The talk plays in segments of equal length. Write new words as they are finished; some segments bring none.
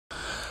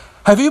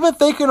Have you been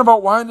thinking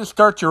about wanting to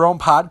start your own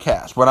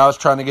podcast? When I was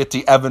trying to get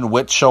the Evan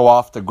Witt show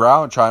off the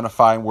ground, trying to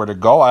find where to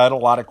go, I had a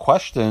lot of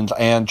questions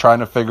and trying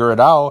to figure it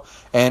out,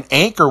 and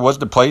Anchor was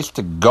the place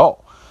to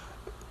go.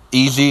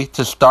 Easy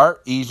to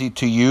start, easy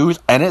to use,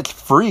 and it's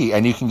free,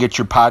 and you can get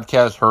your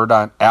podcast heard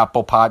on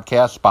Apple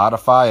Podcasts,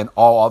 Spotify, and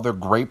all other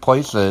great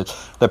places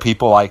that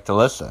people like to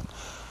listen.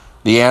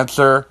 The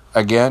answer,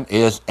 again,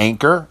 is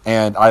Anchor,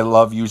 and I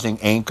love using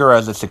Anchor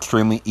as it's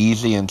extremely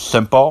easy and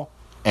simple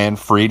and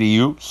free to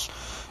use.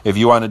 If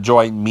you want to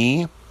join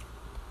me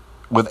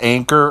with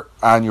Anchor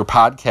on your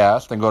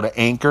podcast, then go to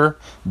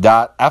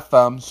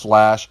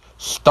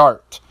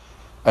anchor.fm/start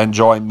and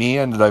join me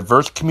in the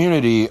diverse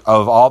community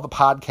of all the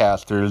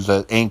podcasters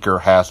that Anchor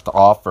has to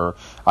offer.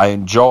 I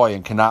enjoy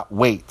and cannot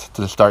wait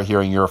to start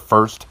hearing your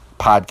first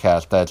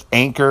podcast. That's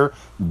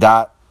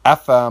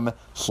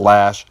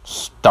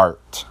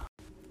anchor.fm/start.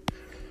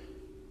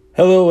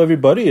 Hello,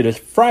 everybody. It is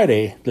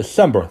Friday,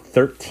 December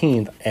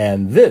 13th,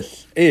 and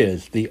this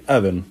is the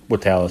Evan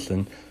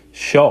WItalison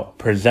Show,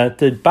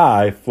 presented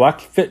by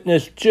Flex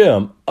Fitness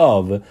Gym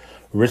of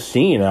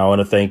Racine. I want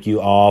to thank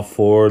you all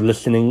for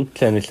listening,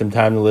 spending some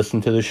time to listen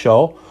to the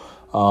show.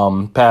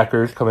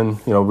 Packers coming,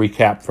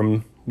 recap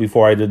from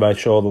before I did my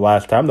show the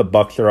last time. The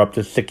Bucs are up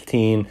to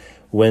 16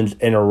 wins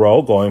in a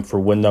row, going for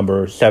win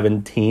number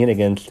 17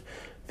 against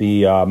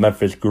the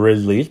Memphis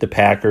Grizzlies. The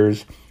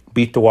Packers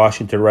beat the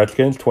Washington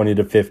Redskins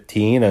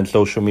 20-15, and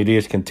social media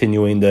is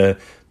continuing to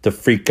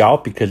freak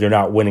out because they're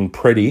not winning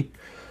pretty.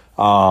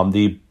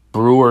 The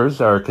Brewers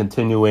are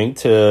continuing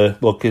to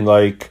looking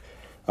like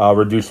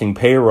reducing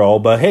payroll,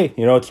 but hey,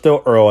 it's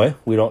still early.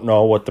 We don't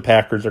know what the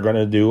Packers are going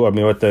to do.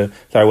 What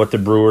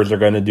the Brewers are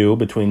going to do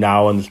between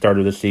now and the start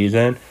of the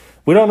season.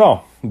 We don't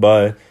know,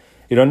 but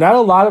not a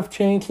lot of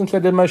change since I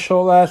did my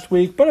show last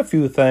week, but a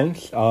few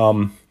things.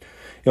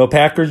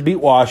 Packers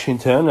beat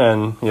Washington,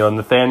 and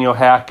Nathaniel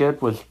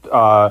Hackett was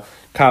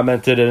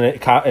commented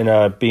in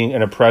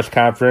a press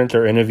conference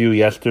or interview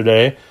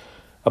yesterday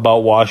about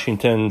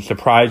Washington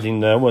surprising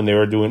them when they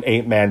were doing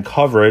 8-man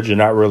coverage and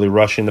not really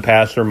rushing the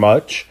passer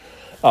much.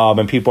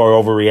 And people are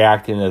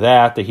overreacting to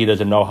that he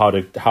doesn't know how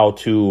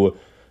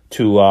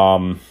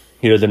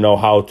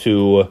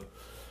to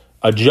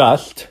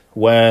adjust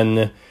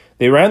when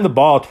they ran the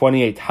ball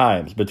 28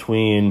 times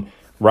between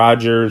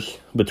Rodgers,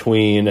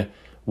 between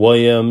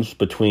Williams,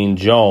 between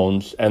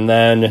Jones, and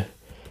then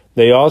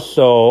they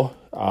also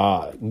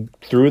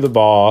threw the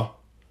ball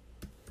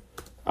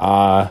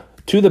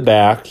to the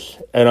backs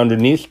and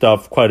underneath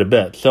stuff quite a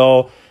bit.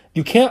 So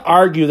you can't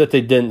argue that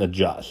they didn't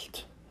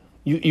adjust.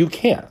 You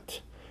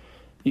can't.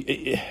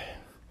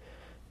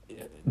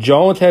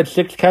 Jones had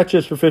 6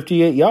 catches for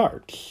 58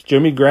 yards.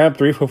 Jimmy Graham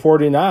 3 for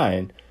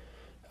 49.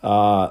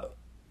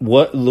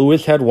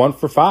 Lewis had 1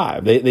 for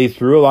 5. They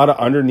threw a lot of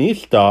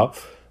underneath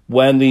stuff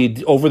when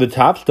the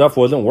over-the-top stuff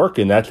wasn't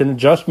working. That's an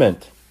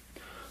adjustment.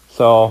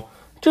 So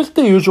just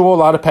the usual, a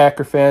lot of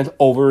Packer fans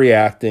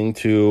overreacting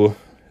to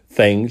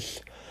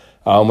things,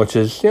 which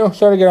is,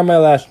 starting to get on my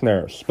last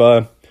nerves.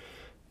 But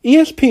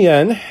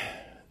ESPN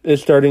is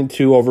starting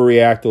to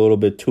overreact a little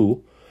bit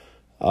too.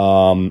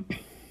 The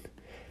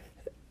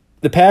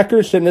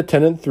Packers sitting at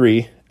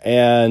 10-3,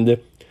 and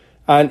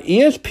on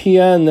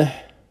ESPN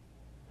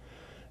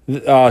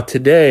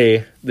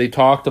today they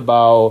talked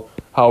about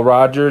how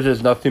Rodgers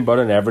is nothing but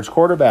an average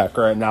quarterback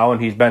right now,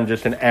 and he's been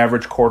just an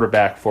average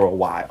quarterback for a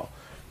while.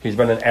 He's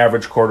been an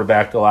average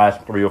quarterback the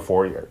last 3 or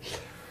 4 years.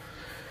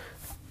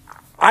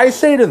 I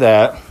say to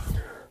that,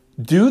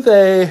 do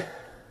they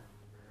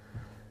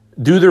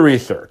do the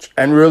research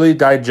and really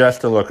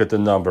digest and look at the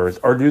numbers,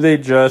 or do they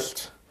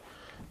just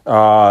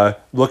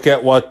look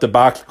at what the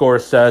box score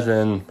says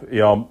and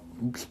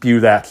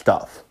spew that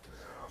stuff?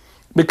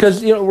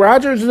 Because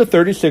Rodgers is a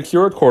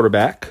 36-year-old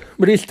quarterback,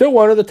 but he's still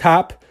one of the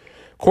top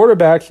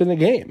quarterbacks in the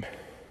game.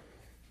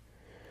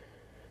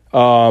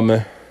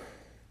 To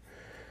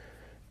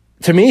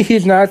me,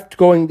 he's not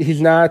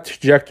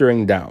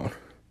trajectorying down.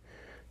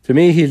 To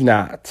me, he's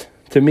not.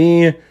 To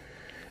me,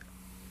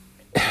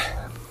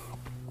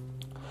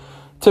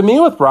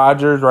 with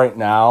Rodgers right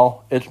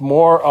now, it's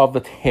more of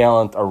the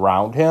talent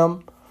around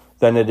him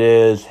than it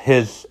is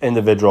his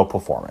individual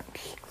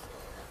performance.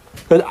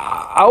 But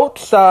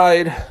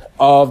outside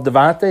of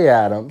Davante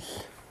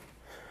Adams,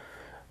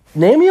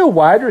 name me a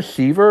wide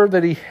receiver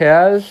that he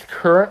has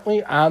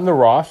currently on the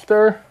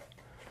roster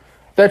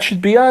that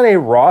should be on a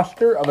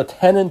roster of a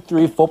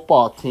 10-3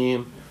 football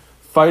team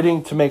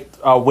fighting to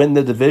win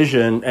the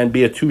division and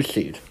be a 2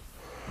 seed.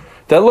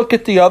 Then look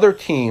at the other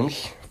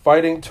teams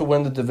fighting to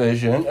win the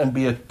division and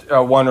be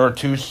a 1 or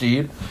 2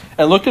 seed,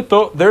 and look at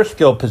their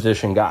skill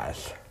position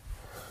guys.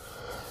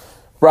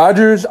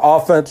 Rodgers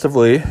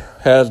offensively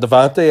has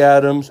Davante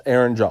Adams,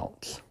 Aaron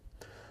Jones.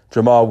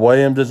 Jamal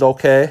Williams is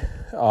okay.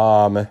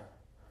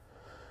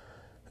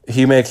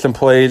 He makes some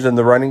plays in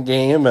the running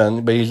game,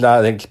 but he's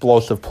not an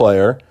explosive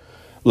player.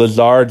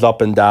 Lazard's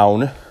up and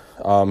down.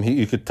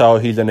 You could tell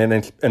he's an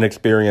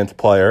inexperienced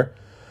player.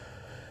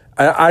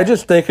 I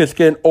just think it's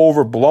getting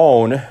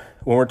overblown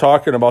when we're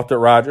talking about that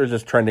Rodgers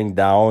is trending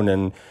down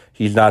and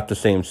he's not the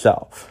same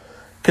self.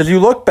 Because you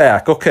look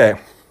back, okay,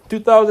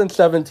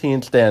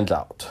 2017 stands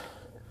out.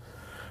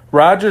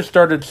 Rodgers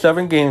started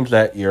 7 games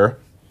that year.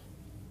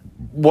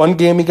 1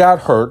 game he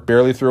got hurt,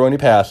 barely threw any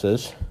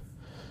passes.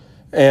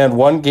 And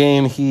 1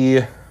 game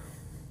he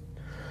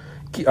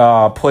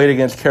played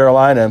against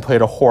Carolina and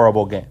played a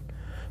horrible game.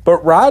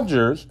 But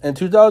Rodgers, in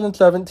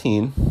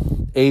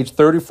 2017, age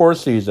 34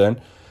 season,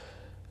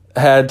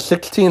 had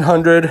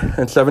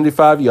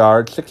 1,675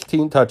 yards,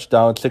 16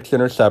 touchdowns, 6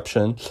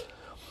 interceptions,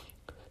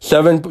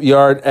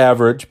 7-yard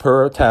average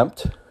per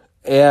attempt.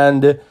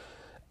 And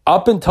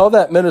up until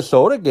that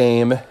Minnesota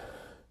game,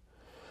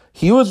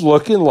 he was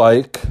looking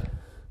like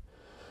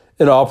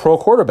an all-pro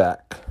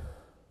quarterback.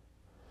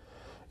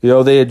 You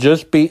know, they had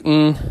just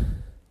beaten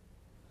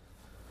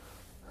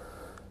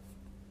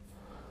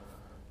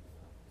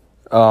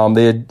trying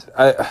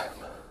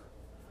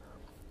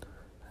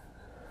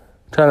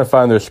to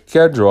find their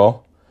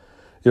schedule.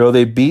 You know,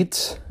 they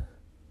beat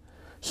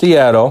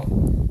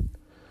Seattle.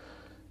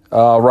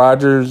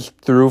 Rodgers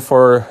he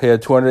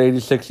had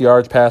 286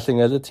 yards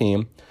passing as a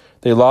team.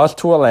 They lost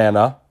to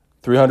Atlanta,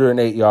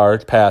 308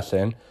 yards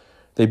passing.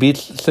 They beat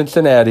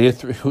Cincinnati,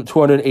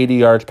 280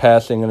 yards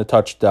passing and a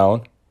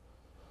touchdown.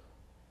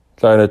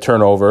 Sorry, a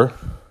turnover.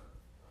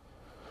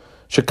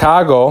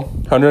 Chicago,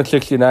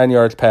 169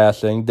 yards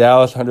passing.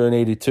 Dallas,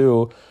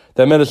 182.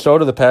 Then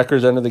Minnesota, the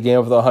Packers ended the game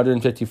with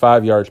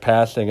 155 yards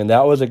passing, and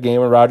that was a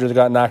game when Rodgers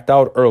got knocked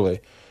out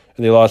early,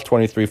 and they lost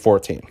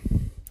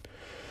 23-14.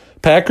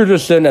 Packers are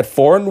sitting at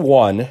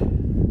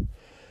 4-1,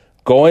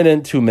 going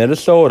into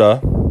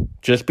Minnesota,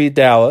 just beat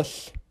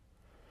Dallas,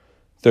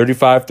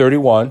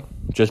 35-31,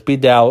 just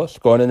beat Dallas,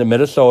 going into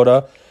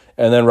Minnesota,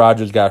 and then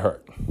Rodgers got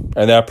hurt,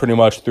 and that pretty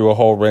much threw a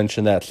whole wrench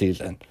in that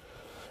season.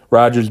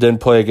 Rodgers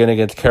didn't play again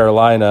against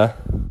Carolina,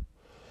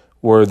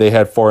 where they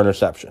had 4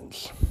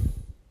 interceptions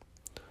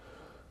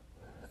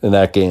in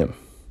that game.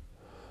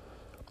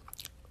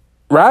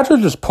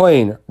 Rodgers was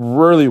playing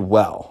really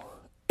well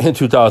in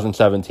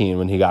 2017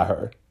 when he got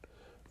hurt.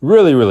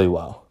 Really, really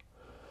well.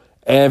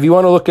 And if you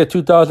want to look at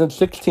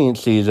 2016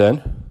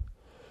 season,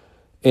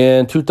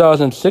 in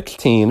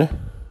 2016,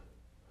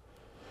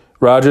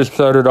 Rodgers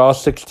started all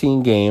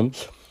 16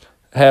 games,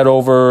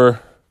 the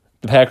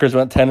Packers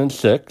went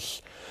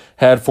 10-6,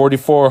 had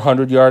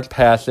 4,400 yards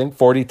passing,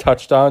 40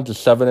 touchdowns to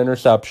 7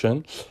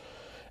 interceptions,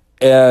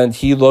 and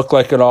he looked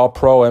like an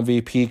all-pro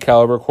MVP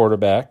caliber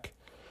quarterback.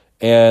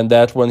 And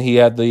that's when he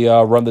had the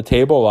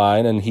run-the-table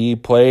line, and he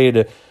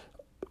played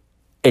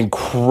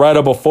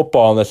incredible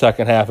football in the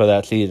second half of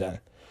that season.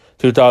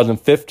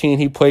 2015,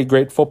 he played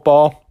great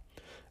football.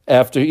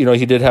 After,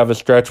 he did have a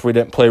stretch where he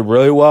didn't play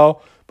really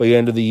well, but he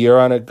ended the year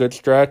on a good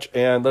stretch.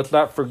 And let's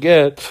not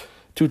forget,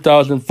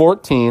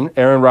 2014,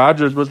 Aaron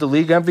Rodgers was the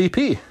league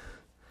MVP.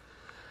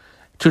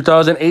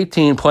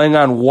 2018, playing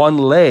on one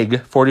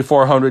leg,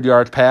 4,400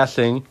 yards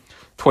passing,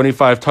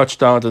 25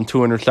 touchdowns and 2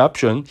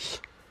 interceptions,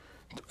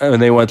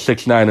 and they went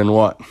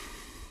 6-9-1.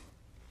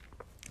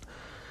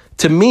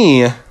 To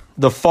me,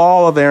 the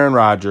fall of Aaron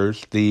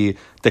Rodgers, the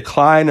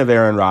decline of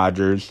Aaron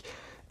Rodgers,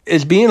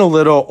 is being a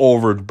little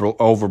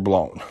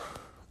overblown.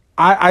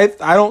 I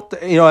don't,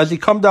 has he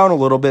come down a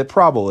little bit?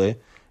 Probably.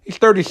 He's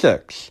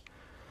 36.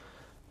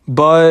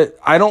 But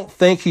I don't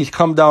think he's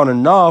come down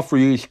enough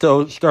where you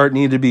still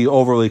need to be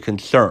overly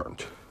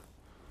concerned.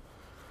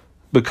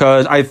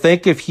 Because I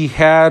think if he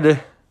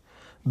had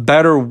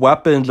better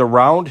weapons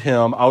around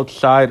him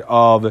outside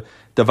of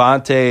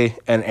Devontae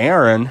and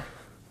Aaron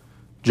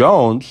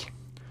Jones,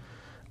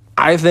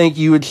 I think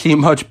you would see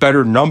much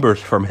better numbers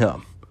from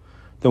him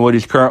than what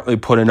he's currently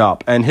putting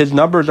up. And his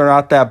numbers are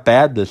not that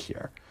bad this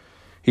year.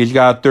 He's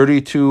got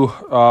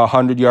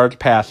 3,200 yards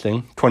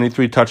passing,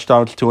 23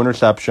 touchdowns, 2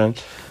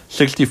 interceptions,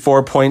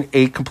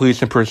 64.8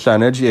 completion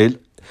percentage. It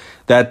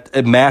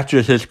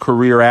matches his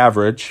career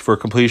average for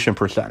completion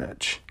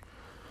percentage.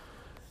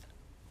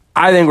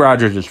 I think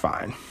Rodgers is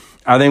fine.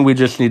 I think we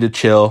just need to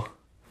chill.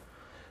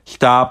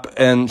 Stop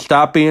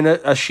being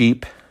a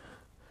sheep.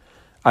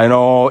 I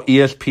know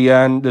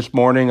ESPN this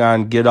morning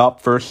on Get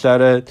Up first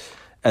said it,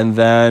 and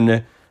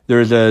then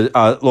there's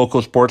a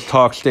local sports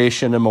talk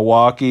station in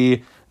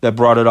Milwaukee that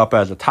brought it up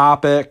as a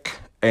topic,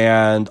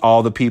 and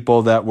all the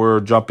people that were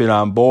jumping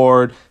on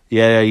board,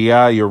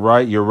 yeah, you're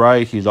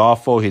right, he's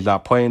awful, he's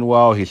not playing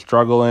well, he's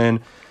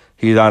struggling,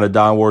 he's on a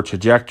downward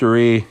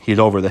trajectory, he's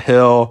over the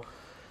hill.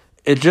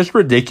 It's just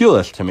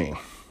ridiculous to me.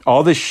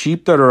 All the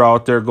sheep that are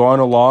out there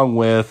going along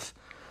with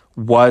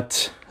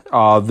what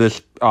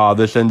this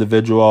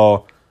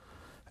individual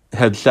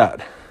had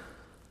said.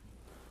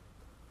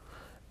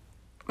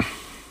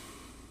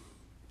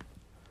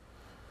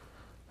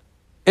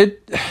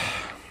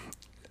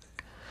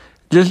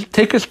 Just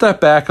take a step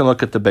back and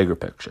look at the bigger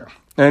picture.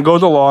 And it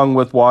goes along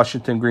with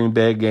Washington-Green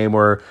Bay game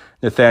where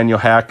Nathaniel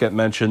Hackett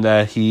mentioned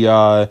that he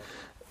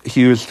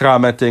was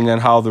commenting on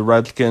how the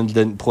Redskins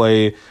didn't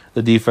play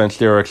the defense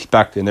they were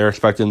expecting. They were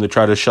expecting to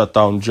try to shut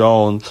down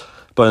Jones,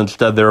 but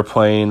instead they were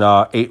playing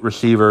 8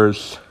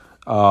 receivers,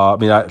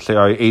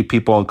 8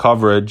 people in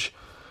coverage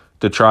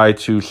to try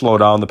to slow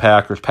down the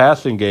Packers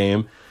passing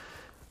game,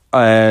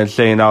 and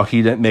saying now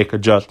he didn't make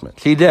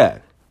adjustments. He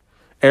did.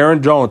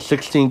 Aaron Jones,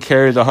 16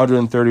 carries,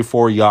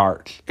 134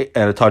 yards,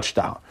 and a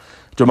touchdown.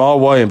 Jamal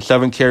Williams,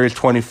 7 carries,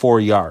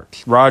 24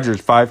 yards. Rodgers,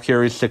 5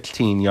 carries,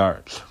 16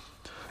 yards.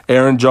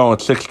 Aaron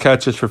Jones, 6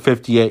 catches for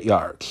 58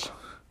 yards.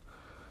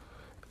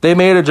 They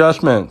made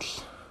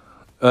adjustments.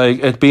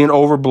 It's being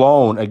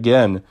overblown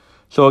again.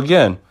 So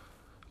again,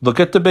 look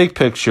at the big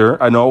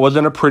picture. I know it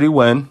wasn't a pretty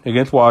win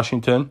against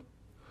Washington,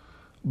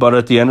 but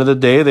at the end of the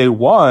day, they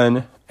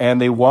won, and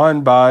they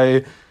won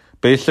by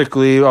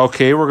basically,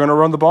 okay, we're going to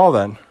run the ball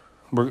then.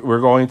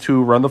 We're going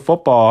to run the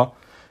football,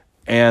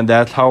 and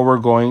that's how we're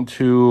going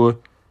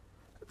to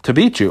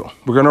beat you.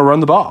 We're going to run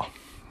the ball.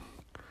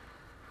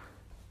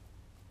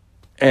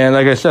 And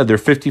like I said, they're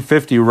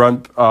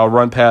 50-50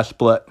 run-pass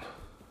split.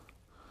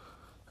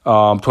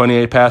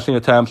 28 passing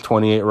attempts,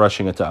 28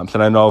 rushing attempts.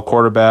 And I know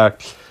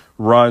quarterbacks'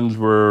 runs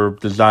were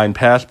designed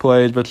pass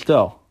plays, but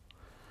still.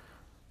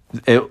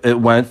 It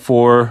went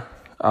for,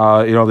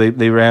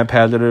 they ran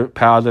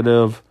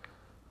positive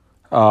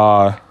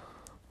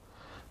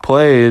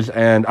plays,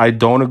 and I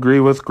don't agree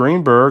with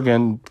Greenberg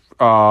and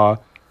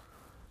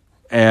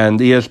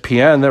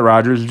ESPN that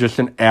Rodgers is just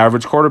an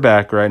average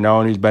quarterback right now,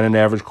 and he's been an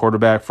average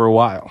quarterback for a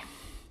while.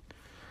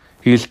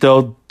 He's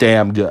still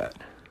damn good.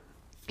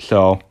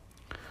 So,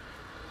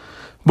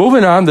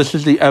 moving on, this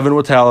is the Evan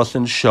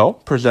WItalison Show,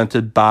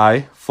 presented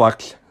by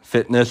Flex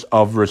Fitness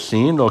of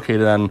Racine,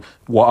 located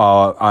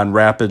on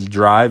Rapids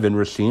Drive in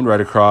Racine, right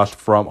across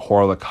from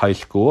Horlick High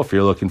School. If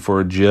you're looking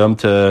for a gym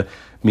to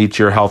meet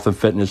your health and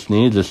fitness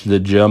needs, this is the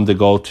gym to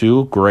go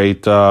to.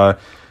 Great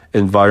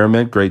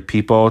environment, great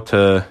people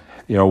to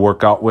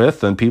work out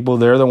with, and people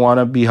there that want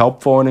to be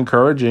helpful and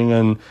encouraging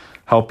and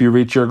help you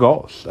reach your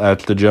goals.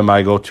 That's the gym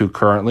I go to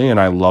currently, and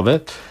I love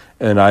it,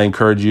 and I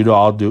encourage you to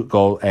all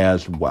go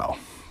as well.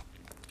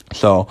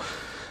 So,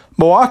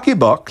 Milwaukee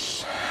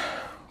Bucks,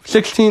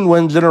 16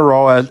 wins in a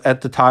row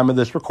at the time of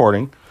this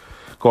recording,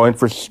 going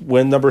for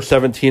win number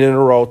 17 in a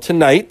row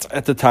tonight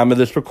at the time of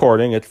this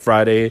recording. It's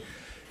Friday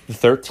the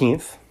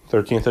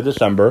 13th of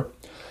December,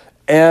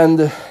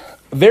 and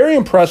very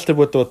impressive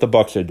with what the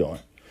Bucks are doing.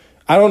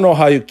 I don't know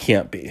how you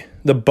can't be.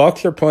 The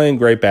Bucks are playing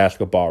great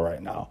basketball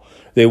right now.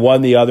 They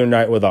won the other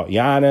night without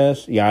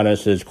Giannis.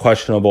 Giannis is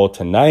questionable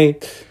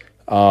tonight.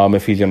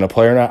 If he's going to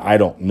play or not, I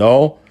don't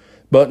know.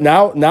 But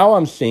now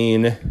I'm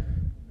seeing,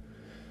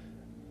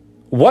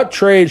 what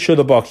trade should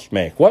the Bucks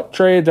make? What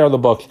trades are the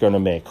Bucks going to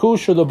make? Who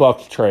should the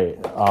Bucks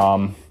trade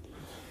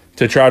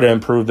to try to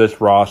improve this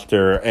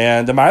roster?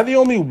 And am I the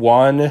only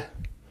one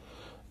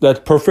that's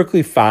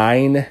perfectly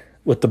fine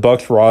with the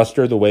Bucks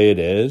roster the way it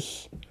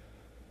is?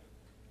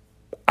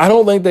 I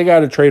don't think they got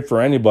to trade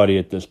for anybody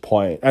at this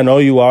point. I know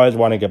you always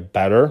want to get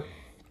better.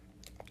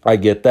 I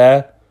get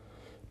that.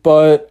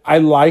 But I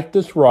like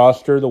this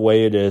roster the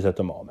way it is at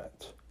the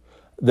moment.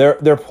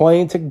 They're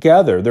playing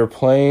together.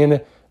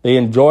 They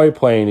enjoy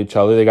playing each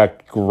other. They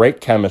got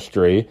great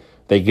chemistry.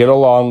 They get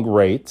along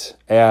great.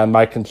 And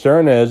my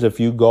concern is if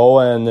you go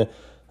and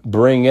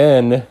bring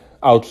in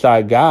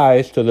outside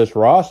guys to this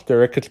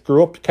roster, it could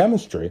screw up the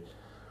chemistry.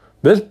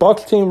 This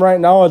Bucks team right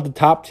now is the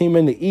top team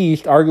in the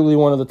East, arguably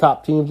one of the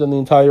top teams in the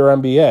entire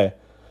NBA.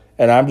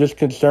 And I'm just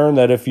concerned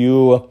that if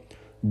you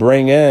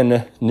bring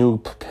in new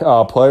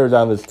players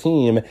on this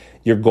team,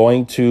 you're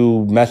going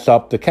to mess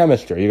up the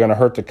chemistry. You're going to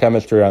hurt the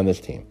chemistry on this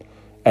team.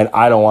 And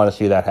I don't want to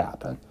see that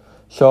happen.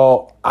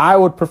 So I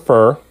would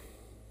prefer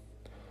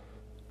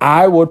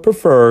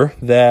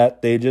that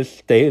they just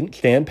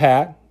stand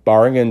pat,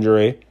 barring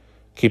injury,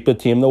 keep the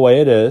team the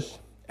way it is,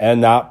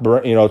 and not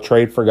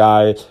trade for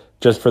guys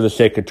just for the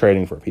sake of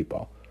trading for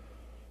people.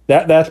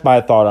 That's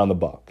my thought on the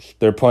Bucks.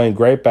 They're playing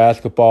great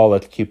basketball.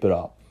 Let's keep it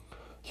up.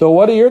 So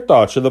what are your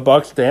thoughts? Should the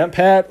Bucks stand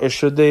pat, or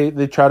should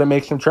they try to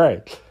make some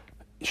trades?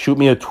 Shoot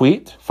me a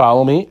tweet.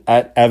 Follow me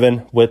at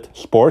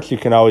EvanWithSports. You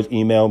can always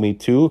email me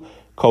too,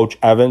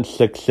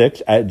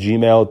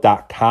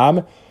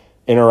 CoachEvan66@gmail.com.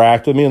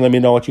 Interact with me and let me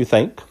know what you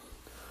think.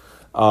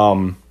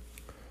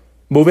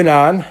 Moving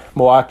on,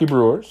 Milwaukee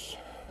Brewers.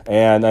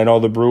 And I know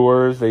the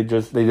Brewers, they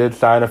did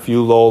sign a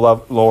few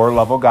lower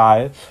level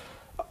guys.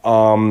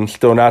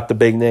 Still not the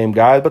big name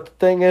guys. But the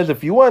thing is,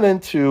 if you went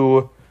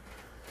into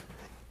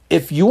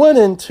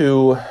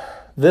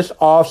this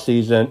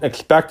offseason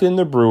expecting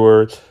the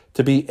Brewers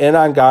to be in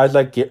on guys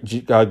like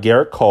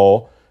Garrett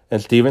Cole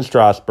and Steven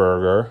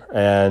Strasburger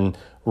and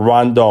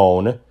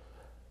Rondon,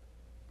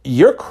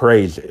 you're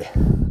crazy.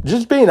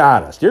 Just being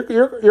honest,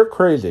 you're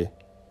crazy.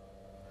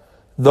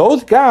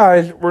 Those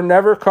guys were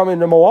never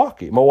coming to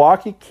Milwaukee.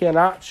 Milwaukee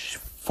cannot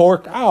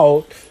fork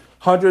out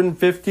 $150,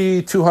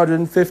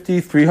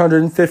 $250,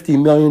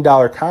 $350 million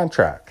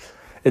contracts.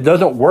 It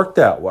doesn't work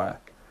that way.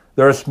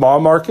 They're a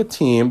small market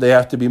team. They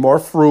have to be more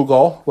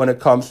frugal when it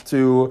comes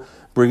to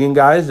bringing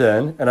guys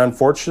in. And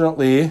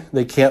unfortunately,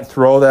 they can't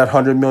throw that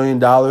 $100 million,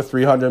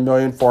 $300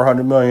 million,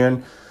 $400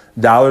 million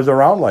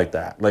around like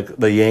that. Like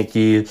the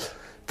Yankees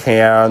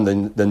can,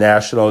 the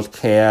Nationals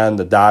can,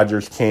 the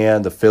Dodgers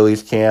can, the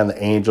Phillies can,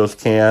 the Angels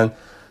can.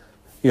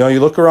 You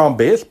look around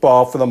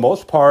baseball, for the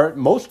most part,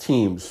 most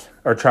teams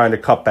are trying to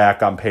cut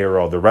back on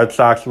payroll. The Red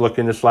Sox are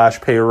looking to slash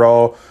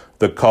payroll.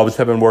 The Cubs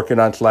have been working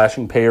on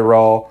slashing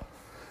payroll.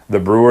 The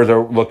Brewers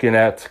are looking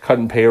at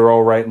cutting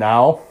payroll right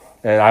now,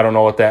 and I don't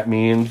know what that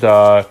means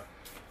in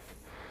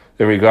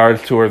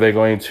regards to, are they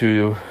going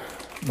to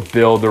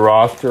build the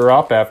roster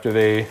up after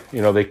they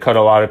cut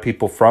a lot of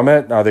people from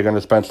it? Are they going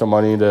to spend some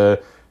money or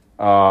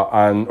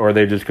are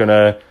they just going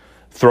to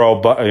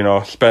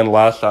spend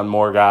less on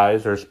more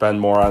guys or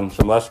spend more on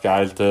some less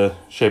guys to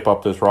shape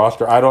up this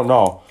roster? I don't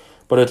know,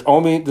 but it's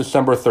only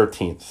December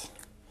 13th.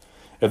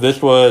 If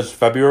this was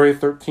February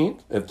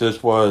 13th, if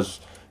this was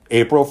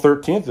April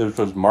 13th, if this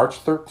was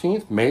March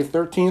 13th, May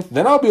 13th,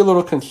 then I'll be a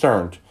little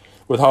concerned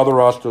with how the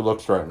roster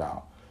looks right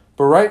now.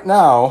 But right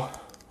now,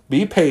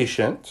 be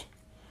patient.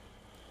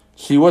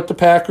 See what the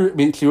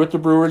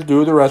Brewers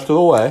do the rest of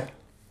the way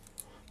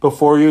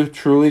before you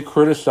truly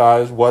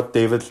criticize what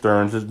David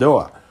Stearns is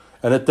doing.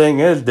 And the thing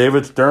is,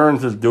 David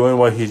Stearns is doing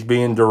what he's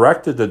being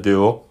directed to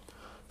do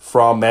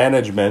from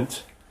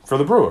management for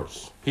the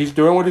Brewers. He's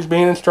doing what he's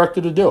being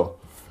instructed to do.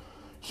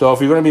 So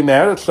if you're going to be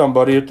mad at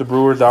somebody, if the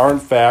Brewers are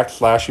in fact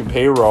slashing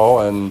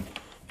payroll and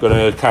going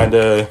to kind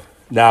of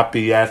not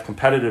be as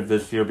competitive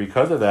this year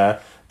because of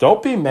that,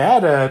 don't be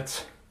mad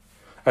at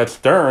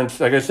Stearns.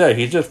 Like I said,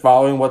 he's just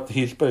following what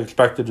he's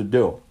expected to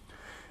do.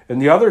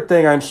 And the other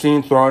thing I'm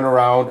seeing thrown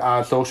around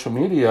on social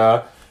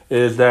media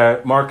is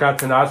that Mark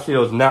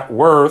Attanasio's net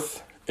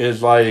worth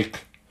is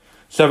like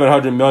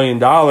 $700 million,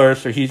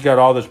 so he's got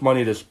all this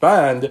money to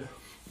spend.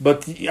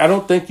 But I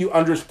don't think you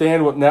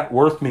understand what net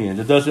worth means.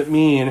 It doesn't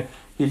mean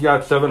he's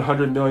got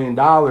 $700 million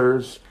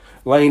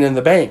laying in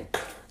the bank.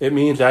 It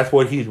means that's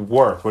what he's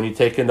worth. When you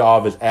take into all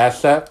of his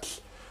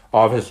assets,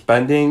 all of his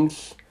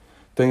spendings,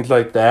 things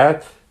like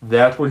that,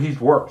 that's what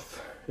he's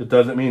worth. It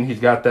doesn't mean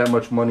he's got that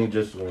much money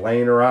just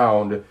laying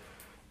around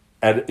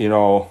at,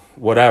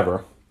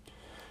 whatever.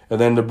 And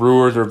then the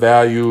Brewers are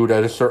valued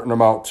at a certain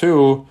amount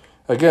too.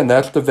 Again,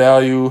 that's the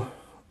value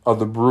of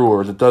the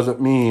Brewers. It doesn't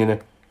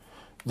mean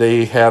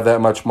they have that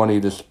much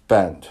money to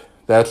spend.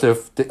 That's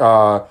if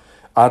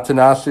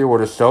Attanasio were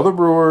to sell the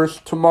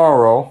Brewers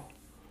tomorrow,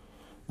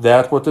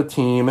 that's what the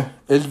team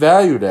is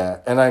valued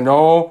at. And I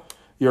know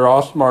you're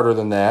all smarter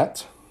than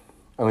that.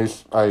 At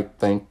least I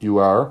think you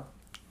are.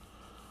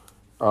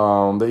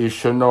 That you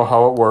should know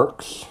how it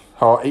works,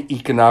 how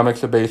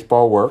economics of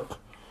baseball work.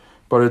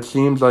 But it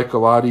seems like a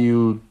lot of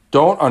you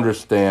don't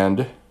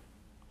understand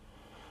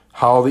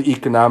how the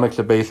economics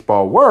of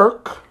baseball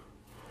work,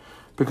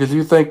 because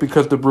you think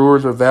because the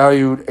Brewers are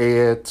valued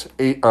at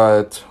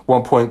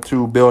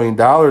 $1.2 billion,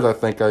 I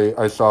think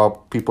I saw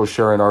people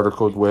sharing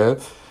articles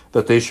with,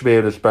 that they should be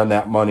able to spend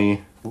that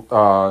money.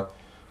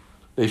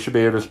 They should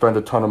be able to spend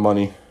a ton of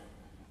money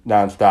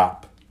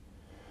nonstop.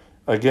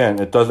 Again,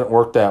 it doesn't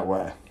work that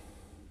way.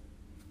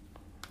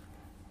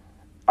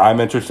 I'm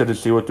interested to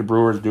see what the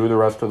Brewers do the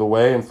rest of the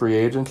way in free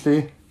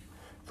agency.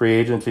 Free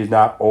agency is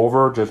not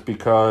over just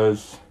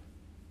because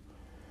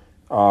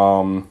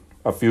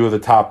a few of the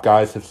top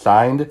guys have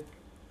signed.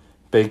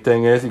 Big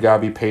thing is you got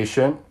to be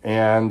patient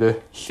and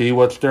see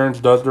what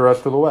Stearns does the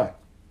rest of the way.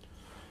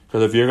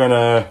 Because if you're going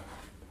to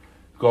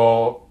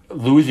go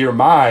lose your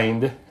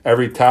mind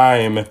every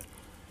time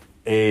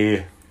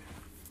a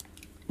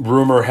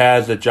rumor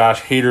has that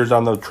Josh Hader's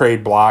on the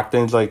trade block,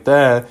 things like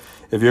that,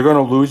 if you're going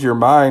to lose your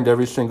mind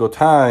every single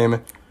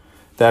time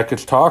that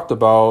gets talked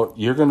about,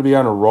 you're going to be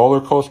on a roller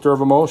coaster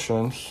of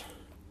emotions.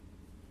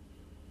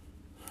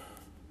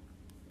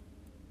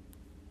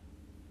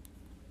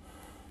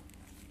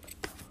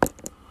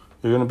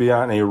 You're going to be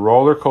on a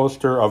roller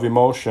coaster of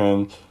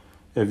emotions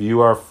if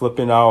you are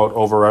flipping out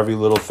over every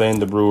little thing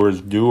the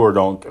Brewers do or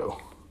don't do.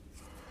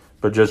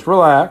 But just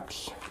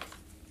relax.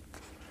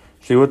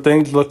 See what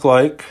things look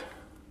like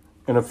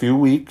in a few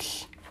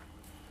weeks.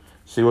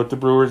 See what the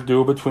Brewers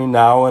do between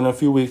now and a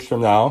few weeks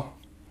from now.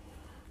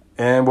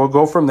 And we'll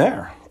go from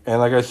there. And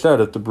like I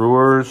said, if the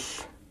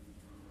Brewers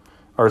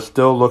are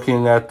still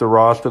looking at the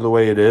roster the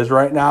way it is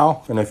right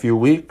now in a few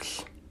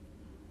weeks,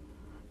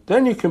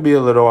 then you can be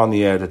a little on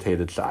the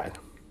agitated side.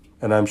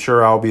 And I'm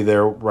sure I'll be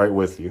there right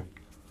with you.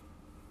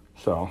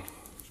 So,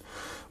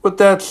 with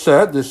that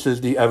said, this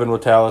is the Evan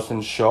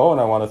WItalison Show, and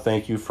I want to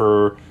thank you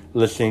for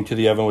listening to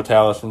the Evan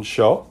WItalison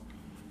Show.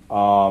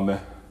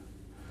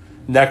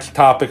 Next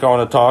topic I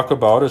want to talk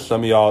about, as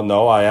some of y'all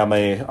know, I am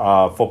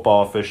a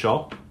football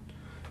official.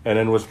 And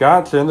in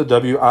Wisconsin,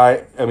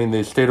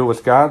 the state of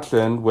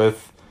Wisconsin,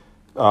 with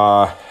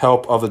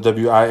help of the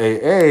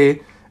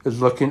WIAA,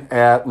 is looking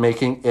at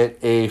making it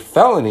a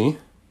felony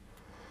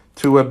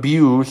to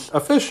abuse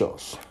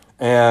officials.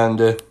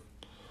 And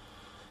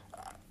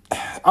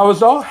I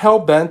was all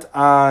hell-bent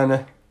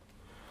on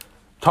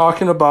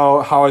talking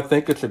about how I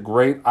think it's a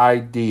great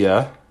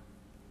idea.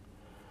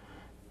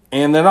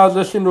 And then I was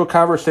listening to a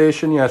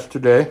conversation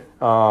yesterday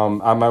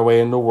on my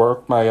way into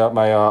work, my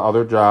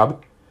other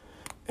job.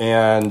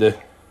 And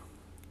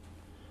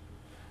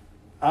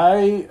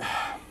I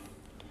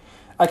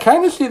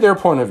kind of see their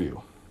point of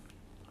view.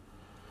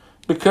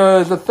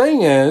 Because the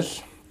thing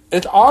is,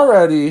 it's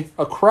already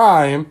a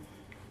crime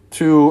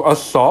to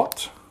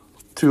assault,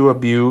 to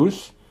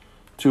abuse,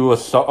 to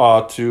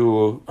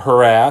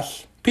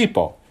harass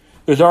people.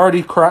 There's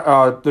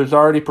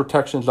already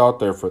protections out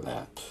there for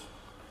that.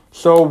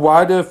 So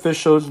why do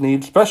officials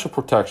need special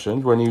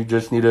protections when you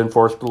just need to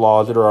enforce the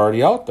laws that are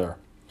already out there?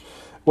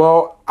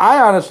 Well, I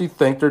honestly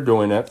think they're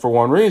doing it for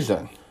one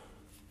reason.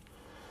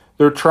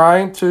 They're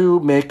trying to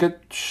make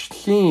it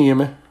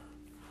seem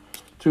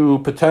to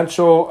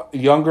potential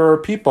younger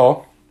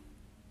people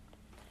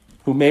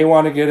who may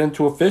want to get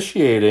into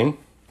officiating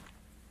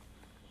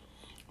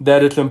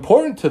that it's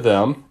important to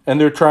them, and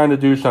they're trying to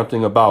do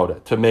something about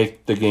it to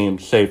make the game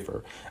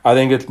safer. I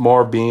think it's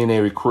more being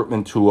a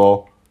recruitment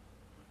tool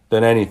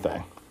than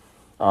anything.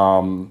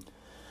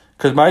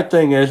 Because my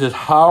thing is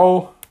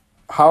how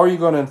are you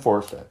going to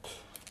enforce it?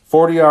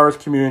 40 hours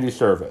community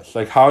service.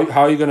 Like, how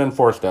are you going to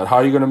enforce that? How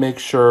are you going to make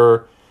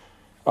sure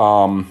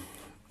that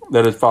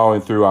it's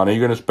following through on? Are you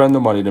going to spend the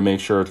money to make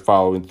sure it's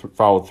followed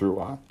through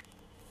on?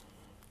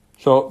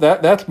 So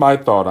that's my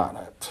thought on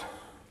it.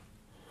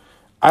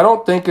 I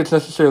don't think it's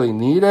necessarily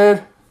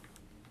needed,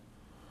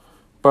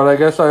 but I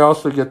guess I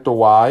also get the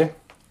why.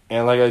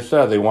 And like I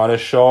said, they want to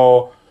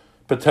show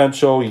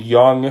potential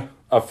young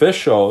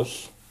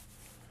officials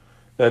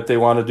that they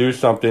want to do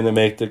something to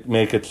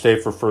make it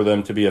safer for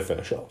them to be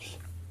officials.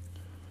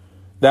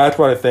 That's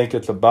what I think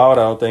it's about.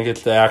 I don't think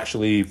it's to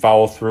actually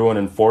follow through and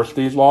enforce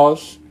these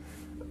laws.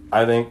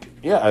 I think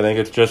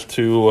it's just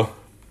to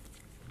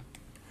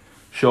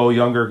show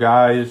younger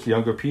guys,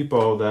 younger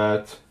people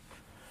that,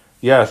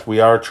 yes, we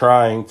are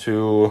trying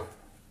to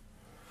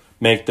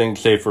make things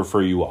safer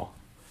for you all.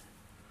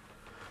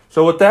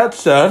 So with that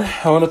said,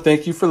 I want to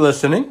thank you for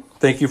listening.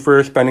 Thank you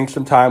for spending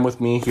some time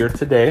with me here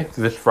today,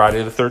 this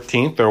Friday the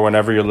 13th, or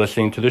whenever you're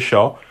listening to the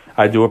show.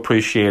 I do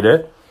appreciate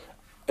it.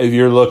 If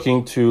you're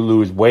looking to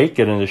lose weight,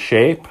 get into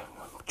shape,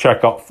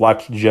 check out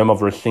Flex Gym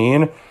of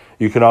Racine.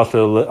 You can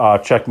also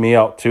check me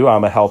out too.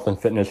 I'm a health and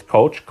fitness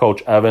coach,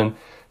 Coach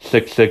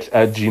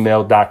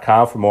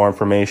Evan66@gmail.com for more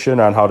information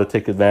on how to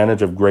take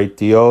advantage of great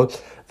deals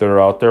that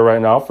are out there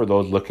right now for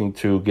those looking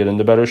to get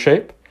into better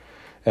shape.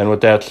 And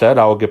with that said,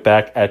 I will get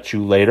back at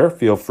you later.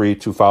 Feel free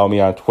to follow me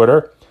on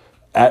Twitter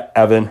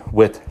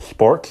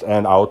 @EvanWithSports,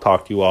 and I will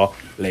talk to you all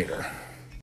later.